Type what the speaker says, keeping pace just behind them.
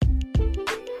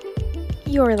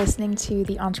You're listening to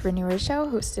The Entrepreneur Show,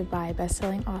 hosted by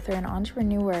best-selling author and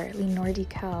entrepreneur Lenore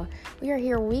DeKel. We are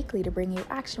here weekly to bring you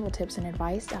actionable tips and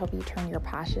advice to help you turn your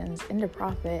passions into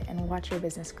profit and watch your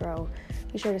business grow.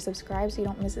 Be sure to subscribe so you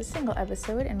don't miss a single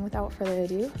episode, and without further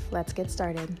ado, let's get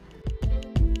started.